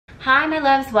Hi my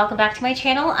loves, welcome back to my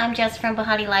channel. I'm Jess from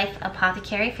Bahati Life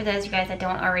Apothecary, for those of you guys that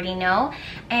don't already know.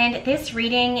 And this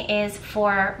reading is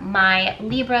for my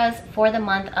Libras for the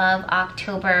month of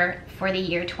October for the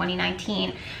year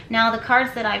 2019. Now the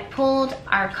cards that I pulled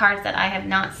are cards that I have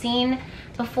not seen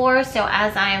before, so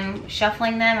as I'm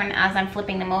shuffling them and as I'm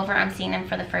flipping them over, I'm seeing them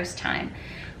for the first time.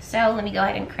 So let me go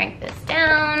ahead and crank this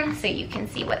down so you can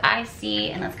see what I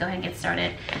see, and let's go ahead and get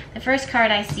started. The first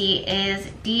card I see is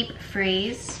Deep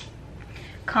Freeze.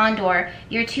 Condor,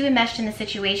 you're too enmeshed in the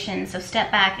situation, so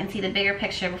step back and see the bigger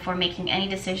picture before making any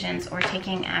decisions or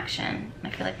taking action. I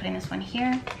feel like putting this one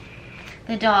here.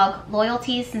 The Dog,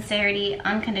 loyalty, sincerity,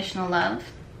 unconditional love.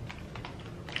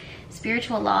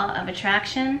 Spiritual law of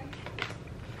attraction.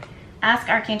 Ask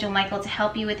Archangel Michael to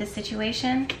help you with this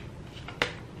situation.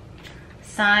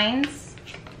 Signs.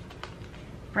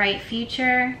 Bright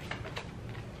future.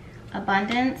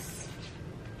 Abundance.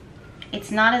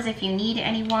 It's not as if you need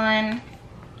anyone.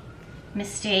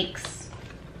 Mistakes.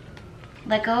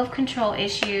 Let go of control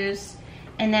issues.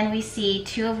 And then we see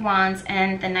Two of Wands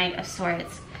and the Knight of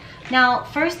Swords. Now,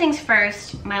 first things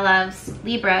first, my loves,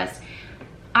 Libras,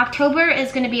 October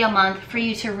is going to be a month for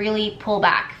you to really pull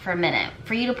back for a minute,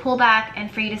 for you to pull back and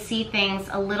for you to see things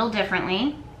a little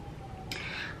differently.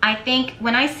 I think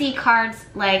when I see cards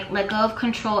like let go of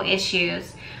control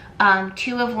issues,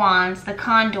 Two of Wands, the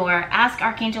Condor, ask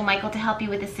Archangel Michael to help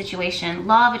you with this situation.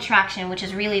 Law of attraction, which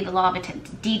is really the law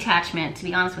of detachment, to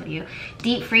be honest with you.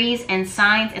 Deep freeze and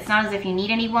signs, it's not as if you need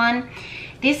anyone.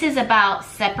 This is about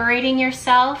separating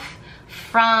yourself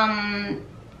from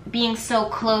being so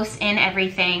close in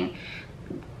everything.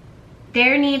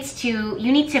 You need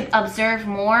to observe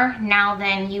more now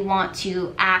than you want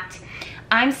to act.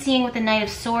 I'm seeing with the Knight of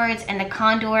Swords and the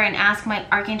Condor, and ask my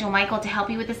Archangel Michael to help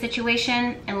you with the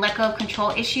situation and let go of control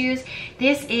issues.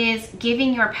 This is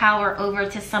giving your power over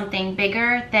to something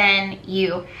bigger than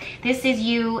you. This is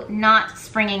you not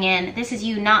springing in. This is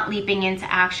you not leaping into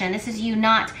action. This is you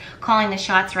not calling the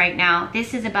shots right now.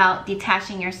 This is about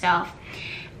detaching yourself.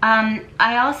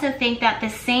 I also think that the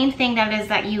same thing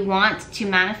that you want to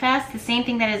manifest, the same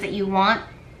thing that you want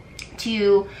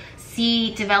to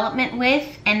see development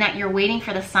with, and that you're waiting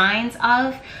for the signs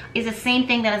of, is the same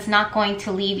thing that is not going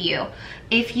to leave you.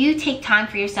 If you take time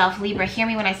for yourself, Libra, hear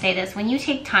me when I say this, when you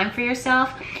take time for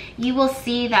yourself, you will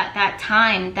see that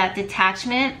time, that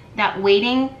detachment, that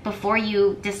waiting before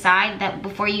you decide, that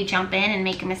before you jump in and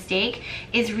make a mistake,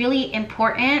 is really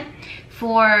important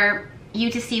for you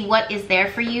to see what is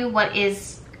there for you,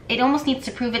 it almost needs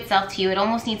to prove itself to you. It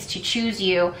almost needs to choose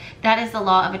you. That is the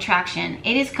law of attraction.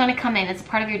 It is going to come in. It's a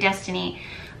part of your destiny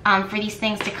for these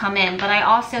things to come in. But I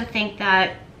also think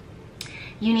that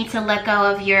you need to let go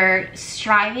of your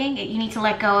striving. You need to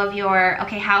let go of your,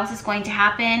 okay, how is this going to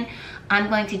happen? I'm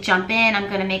going to jump in. I'm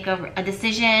going to make a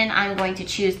decision. I'm going to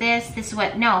choose this. This is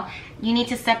what, no. You need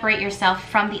to separate yourself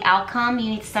from the outcome. You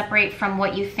need to separate from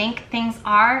what you think things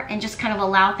are and just kind of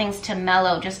allow things to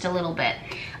mellow just a little bit.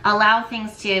 Allow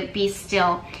things to be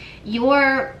still.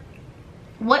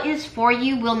 What is for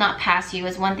you will not pass you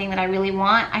is one thing that I really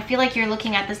want. I feel like you're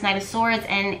looking at this Knight of Swords,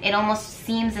 and it almost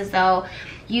seems as though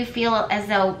you feel as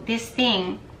though this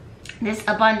thing, this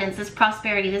abundance, this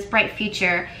prosperity, this bright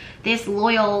future, this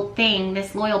loyal thing,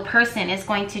 this loyal person is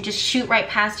going to just shoot right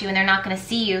past you and they're not going to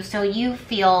see you. So you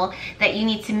feel that you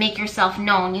need to make yourself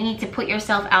known. You need to put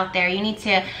yourself out there. You need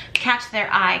to catch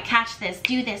their eye, catch this,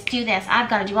 do this, do this. I've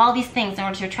got to do all these things in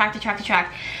order to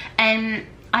attract. And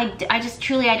I just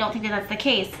truly, I don't think that that's the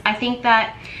case. I think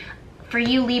that for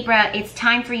you, Libra, it's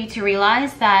time for you to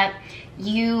realize that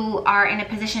you are in a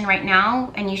position right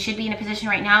now, and you should be in a position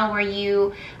right now, where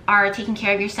you are taking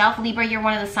care of yourself. Libra, you're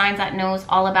one of the signs that knows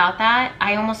all about that.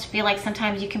 I almost feel like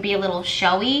sometimes you can be a little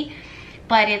showy,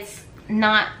 but it's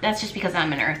not, that's just because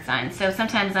I'm an earth sign. So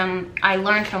sometimes I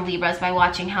learn from Libras by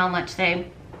watching how much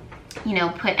they,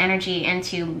 put energy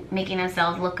into making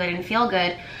themselves look good and feel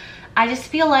good. I just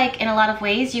feel like in a lot of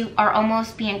ways you are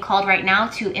almost being called right now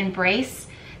to embrace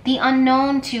the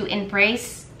unknown, to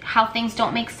embrace how things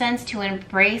don't make sense, to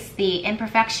embrace the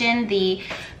imperfection,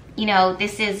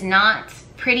 this is not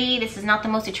pretty, this is not the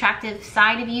most attractive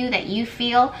side of you that you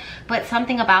feel, but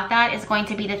something about that is going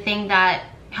to be the thing that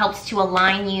helps to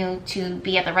align you to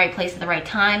be at the right place at the right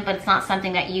time, but it's not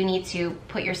something that you need to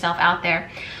put yourself out there.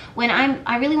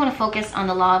 I really want to focus on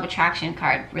the law of attraction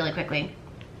card really quickly,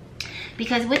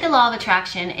 because with the law of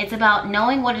attraction, it's about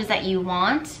knowing what it is that you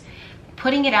want,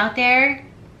 putting it out there,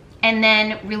 and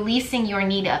then releasing your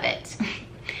need of it.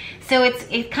 So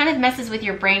it kind of messes with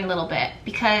your brain a little bit,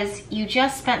 because you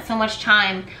just spent so much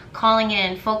time calling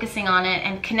in, focusing on it,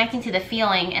 and connecting to the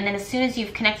feeling, and then as soon as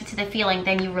you've connected to the feeling,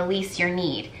 then you release your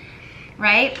need,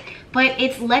 right? But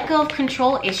it's let go of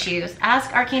control issues.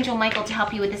 Ask Archangel Michael to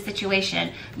help you with this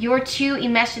situation. You're too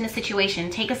enmeshed in the situation.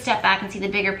 Take a step back and see the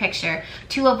bigger picture.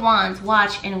 Two of Wands,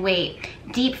 watch and wait.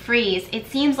 Deep freeze. It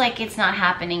seems like it's not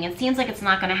happening. It seems like it's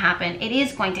not going to happen. It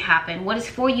is going to happen. What is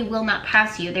for you will not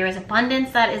pass you. There is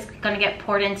abundance that is going to get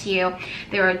poured into you.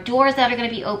 There are doors that are going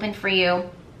to be open for you.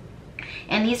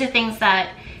 And these are things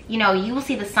that, you know, you will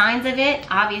see the signs of it,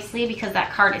 obviously, because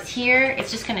that card is here. It's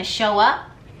just going to show up.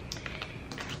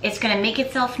 It's going to make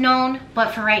itself known,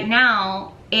 but for right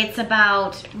now, it's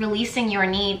about releasing your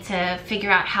need to figure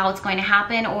out how it's going to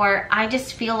happen. Or I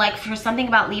just feel like for something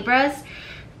about Libras,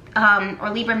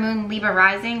 or Libra moon, Libra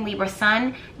rising, Libra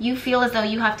sun, you feel as though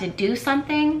you have to do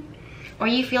something, or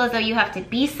you feel as though you have to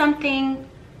be something,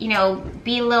 you know,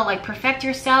 be a little like perfect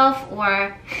yourself,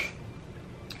 or,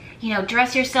 you know,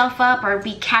 dress yourself up or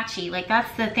be catchy. Like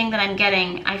that's the thing that I'm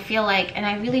getting. I feel like, and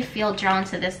I really feel drawn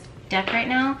to this deck right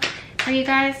now. For you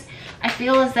guys, I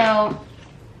feel as though,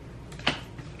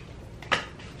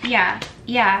 yeah,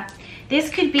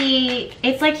 this could be,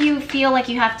 it's like you feel like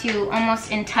you have to almost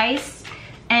entice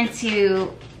and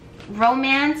to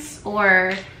romance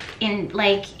or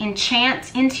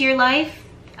enchant into your life,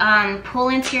 pull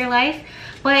into your life.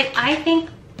 But I think,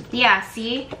 yeah,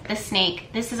 see the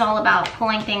snake, this is all about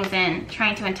pulling things in,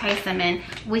 trying to entice them in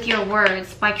with your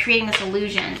words, by creating this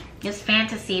illusion, this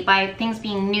fantasy, by things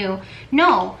being new.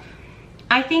 No,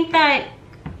 I think that,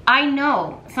 I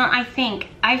know, it's not I think,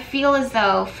 I feel as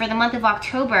though for the month of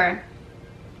October,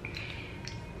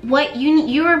 what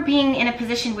you are being in a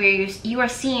position where you are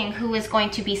seeing who is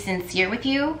going to be sincere with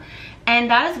you, and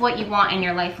that is what you want in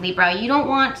your life, Libra. You don't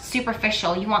want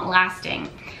superficial, you want lasting.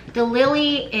 The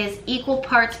lily is equal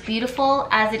parts beautiful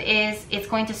as it is, it's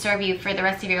going to serve you for the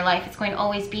rest of your life. It's going to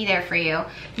always be there for you.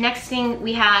 Next thing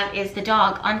we have is the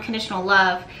dog, unconditional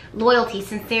love, loyalty,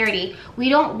 sincerity. We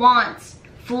don't want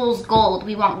fool's gold,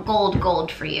 we want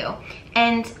gold for you.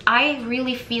 And I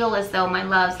really feel as though, my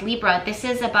loves, Libra, this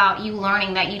is about you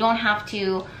learning that you don't have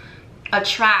to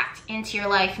attract into your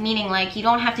life, meaning like you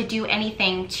don't have to do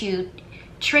anything to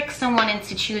trick someone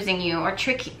into choosing you, or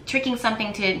tricking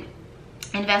something to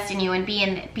invest in you and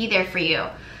be there for you.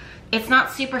 It's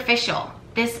not superficial.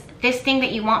 This thing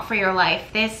that you want for your life,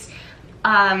 this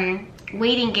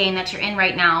waiting game that you're in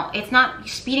right now, it's not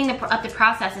speeding up the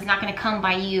process, is not going to come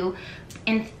by you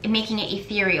and making it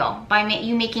ethereal, by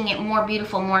you making it more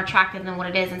beautiful, more attractive than what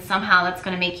it is, and somehow that's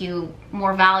going to make you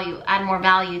more value, add more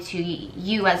value to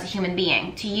you as a human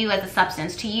being, to you as a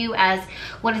substance, to you as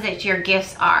what is it your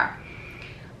gifts are.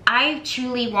 I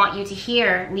truly want you to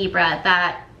hear, Libra,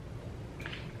 that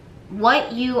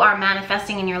what you are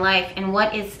manifesting in your life and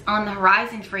what is on the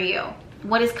horizon for you,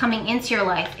 what is coming into your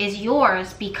life, is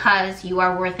yours because you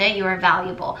are worth it, you are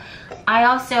valuable. I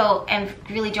also am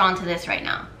really drawn to this right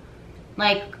now.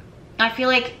 Like, I feel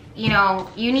like, you know,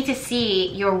 you need to see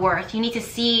your worth. You need to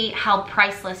see how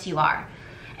priceless you are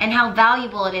and how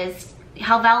valuable it is,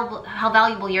 how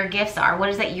valuable your gifts are, what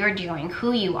is that you're doing,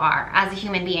 who you are as a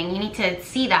human being. You need to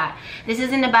see that. This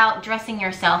isn't about dressing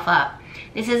yourself up.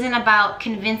 This isn't about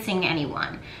convincing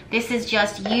anyone. This is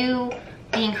just you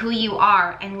being who you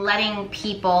are and letting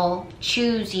people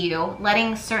choose you,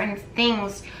 letting certain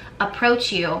things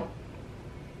approach you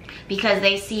because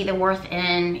they see the worth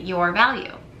in your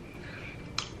value.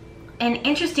 And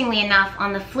interestingly enough,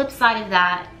 on the flip side of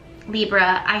that,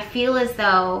 Libra, I feel as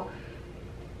though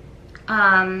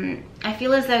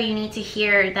you need to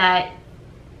hear that,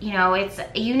 you know,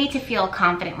 you need to feel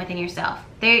confident within yourself.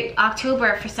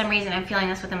 October, for some reason, I'm feeling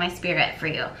this within my spirit for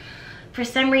you. For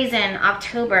some reason,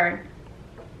 October,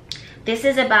 this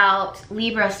is about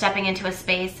Libra stepping into a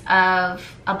space of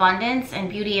abundance and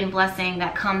beauty and blessing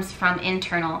that comes from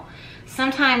internal.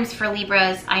 Sometimes for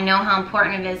Libras, I know how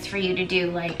important it is for you to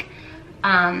do, like,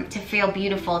 to feel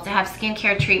beautiful, to have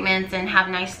skincare treatments and have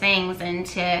nice things and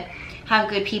to have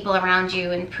good people around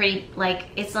you and pretty, like,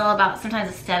 it's all about sometimes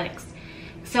aesthetics.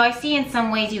 So I see in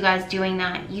some ways you guys doing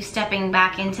that, you stepping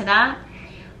back into that,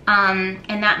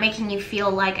 and that making you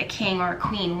feel like a king or a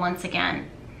queen once again.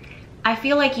 I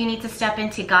feel like you need to step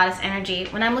into goddess energy.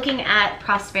 When I'm looking at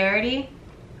prosperity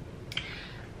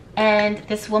and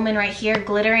this woman right here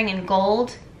glittering in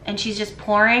gold and she's just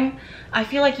pouring, I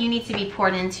feel like you need to be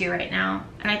poured into right now.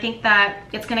 And I think that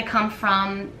it's gonna come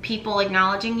from people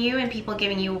acknowledging you and people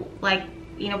giving you, like,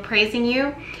 you know, praising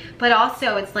you. But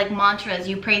also it's like mantras,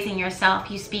 you praising yourself,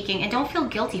 you speaking, and don't feel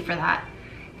guilty for that.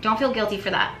 Don't feel guilty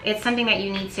for that. It's something that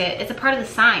you need to, it's a part of the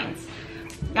signs.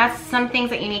 That's some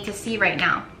things that you need to see right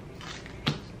now.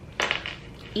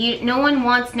 No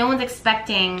one's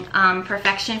expecting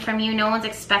perfection from you. No one's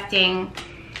expecting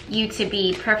you to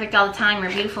be perfect all the time or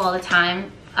beautiful all the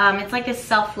time. It's like this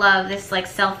self-love, this like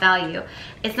self-value.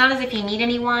 It's not as if you need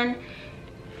anyone.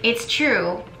 It's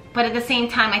true, but at the same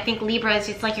time, I think Libra is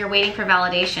just like you're waiting for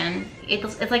validation.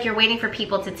 It's like you're waiting for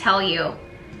people to tell you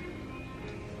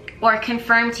or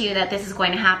confirm to you that this is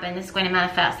going to happen, this is going to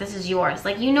manifest, this is yours.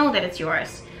 Like, you know that it's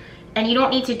yours and you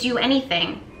don't need to do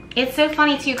anything. It's so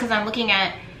funny too, because I'm looking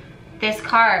at this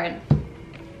card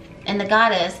and the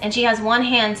goddess, and she has one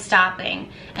hand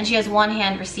stopping and she has one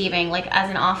hand receiving, like as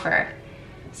an offer.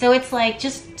 So it's like,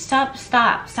 just stop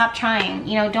trying.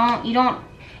 You know, you don't,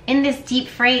 in this deep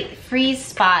freeze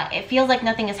spot, it feels like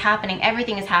nothing is happening.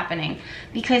 Everything is happening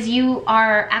because you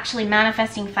are actually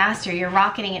manifesting faster. You're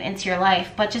rocketing it into your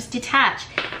life, but just detach.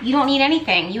 You don't need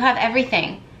anything. You have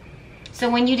everything. So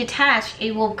when you detach,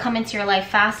 it will come into your life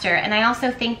faster. And I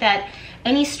also think that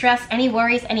any stress, any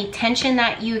worries, any tension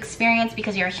that you experience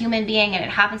because you're a human being and it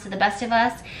happens to the best of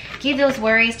us, give those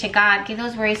worries to God. Give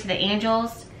those worries to the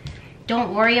angels.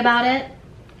 Don't worry about it.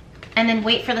 And then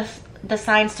wait for the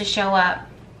signs to show up.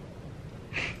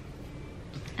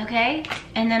 Okay?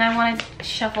 And then I want to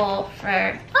shuffle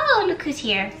for... Oh, look who's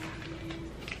here.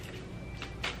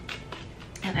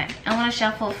 Okay. I want to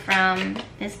shuffle from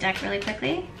this deck really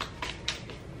quickly.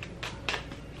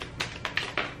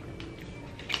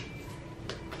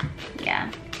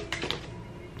 Yeah.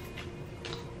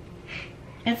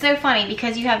 It's so funny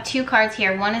because you have two cards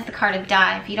here. One is the card of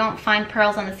dive. You don't find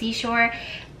pearls on the seashore,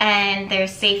 and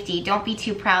there's safety. Don't be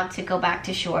too proud to go back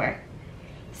to shore.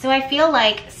 So I feel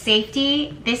like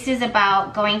safety, this is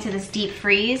about going to this deep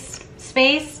freeze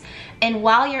space. And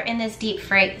while you're in this deep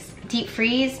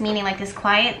freeze, meaning like this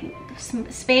quiet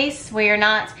space where you're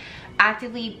not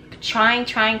actively trying,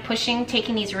 pushing,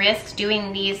 taking these risks,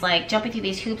 doing these, like jumping through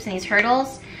these hoops and these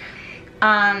hurdles,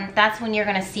 that's when you're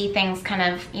gonna see things kind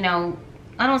of, you know,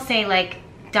 I don't say like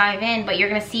dive in, but you're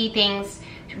gonna see things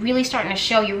really starting to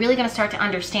show. You're really gonna start to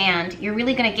understand. You're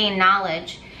really gonna gain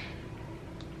knowledge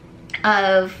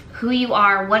of who you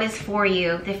are, what is for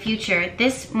you, the future.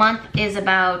 This month is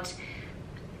about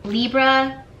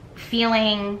Libra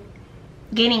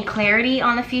gaining clarity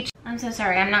on the future. I'm so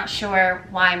sorry, I'm not sure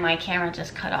why my camera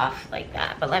just cut off like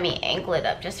that, but let me angle it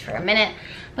up just for a minute.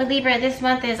 But Libra, this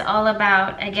month is all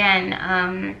about,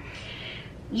 again,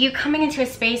 you coming into a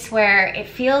space where it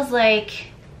feels like,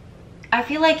 I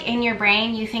feel like in your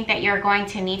brain you think that you're going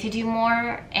to need to do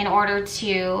more in order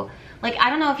to, like, I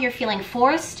don't know if you're feeling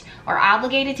forced or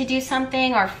obligated to do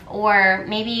something, or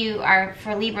maybe you are,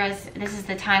 for Libras, this is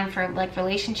the time for like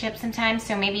relationships sometimes,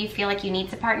 so maybe you feel like you need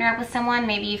to partner up with someone.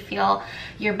 Maybe you feel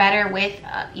you're better with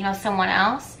you know, someone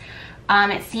else.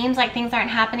 It seems like things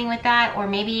aren't happening with that, or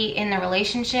maybe in the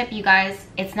relationship, you guys,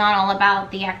 it's not all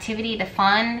about the activity, the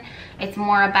fun. It's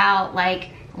more about like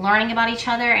learning about each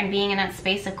other and being in that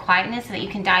space of quietness so that you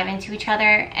can dive into each other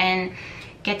and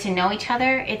get to know each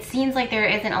other. It seems like there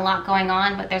isn't a lot going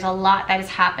on, but there's a lot that is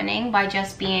happening by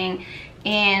just being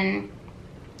in,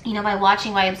 you know, by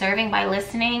watching, by observing, by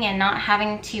listening, and not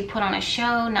having to put on a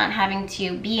show, not having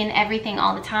to be in everything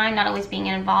all the time, not always being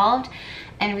involved,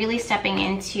 and really stepping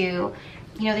into,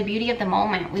 you know, the beauty of the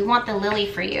moment. We want the lily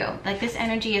for you. Like, this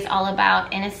energy is all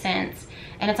about innocence,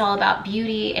 and it's all about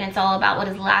beauty, and it's all about what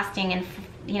is lasting and,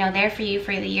 you know, there for you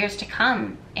for the years to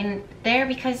come, and there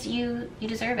because you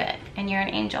deserve it, and you're an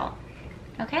angel.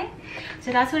 Okay,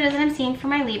 so that's what it is that I'm seeing for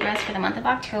my Libras for the month of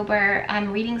October.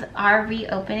 Readings are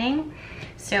reopening,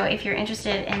 so if you're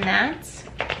interested in that,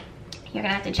 you're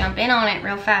gonna have to jump in on it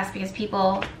real fast because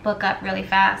people book up really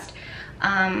fast.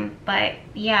 But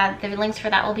yeah, the links for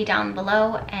that will be down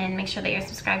below, and make sure that you're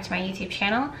subscribed to my YouTube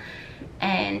channel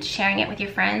and sharing it with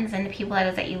your friends and the people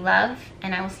that you love,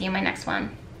 and I will see you in my next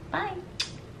one. Bye.